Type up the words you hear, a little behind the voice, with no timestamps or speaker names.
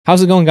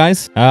How's it going,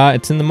 guys?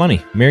 It's in the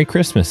money. Merry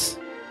Christmas.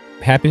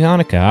 Happy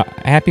Hanukkah.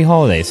 Happy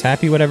holidays.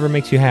 Happy whatever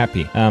makes you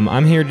happy.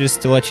 I'm here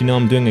just to let you know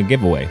I'm doing a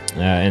giveaway.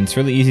 And it's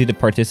really easy to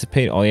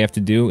participate. All you have to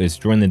do is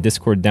join the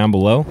Discord down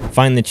below.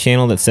 Find the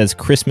channel that says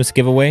Christmas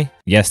giveaway.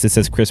 Yes, it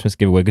says Christmas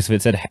giveaway, because if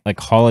it said like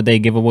holiday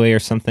giveaway or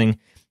something,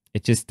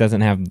 it just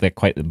doesn't have that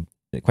quite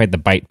the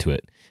bite to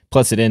it.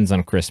 Plus, it ends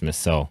on Christmas,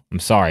 so I'm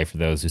sorry for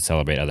those who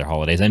celebrate other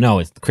holidays. I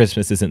know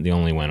Christmas isn't the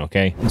only one,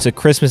 okay? It's a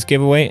Christmas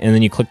giveaway, and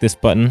then you click this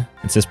button.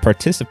 It says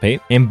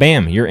participate, and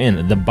bam, you're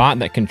in. The bot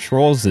that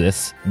controls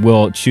this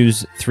will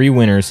choose 3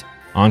 winners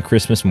on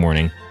Christmas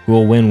morning who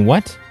will win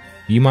what,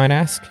 you might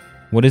ask?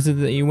 What is it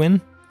that you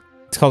win?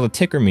 It's called a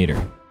ticker meter.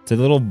 It's a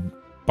little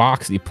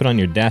box that you put on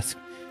your desk,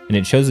 and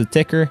it shows the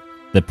ticker,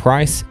 the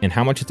price, and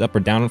how much it's up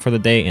or down for the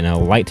day, and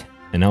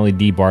an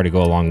LED bar to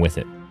go along with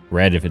it.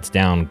 Red if it's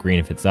down, green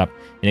if it's up,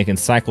 and it can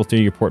cycle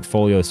through your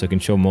portfolio so it can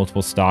show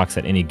multiple stocks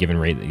at any given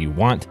rate that you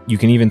want. You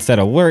can even set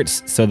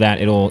alerts so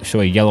that it'll show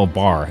a yellow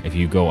bar if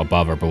you go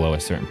above or below a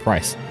certain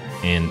price.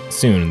 And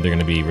soon they're going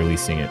to be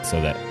releasing it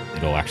so that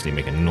it'll actually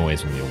make a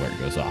noise when the alert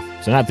goes off.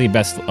 So not the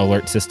best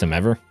alert system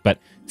ever, but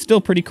still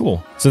pretty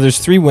cool. So there's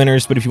 3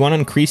 winners, but if you want to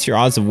increase your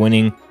odds of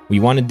winning, what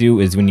you want to do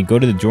is when you go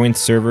to the join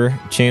server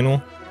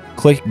channel,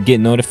 click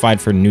get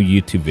notified for new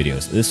YouTube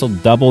videos. This will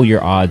double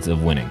your odds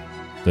of winning.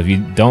 So if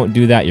you don't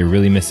do that, you're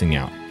really missing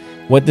out.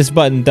 What this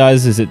button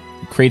does is it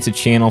creates a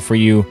channel for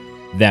you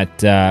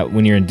that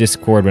when you're in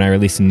Discord, when I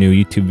release a new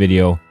YouTube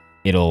video,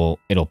 it'll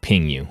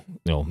ping you.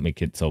 It'll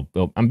make it so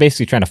I'm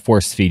basically trying to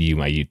force feed you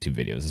my YouTube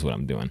videos is what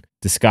I'm doing.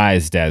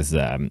 Disguised as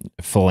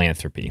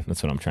philanthropy.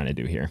 That's what I'm trying to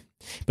do here.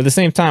 But at the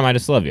same time, I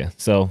just love you.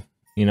 So,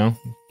 you know,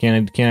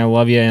 can I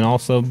love you and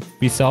also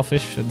be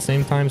selfish at the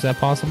same time? Is that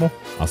possible?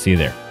 I'll see you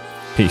there.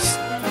 Peace.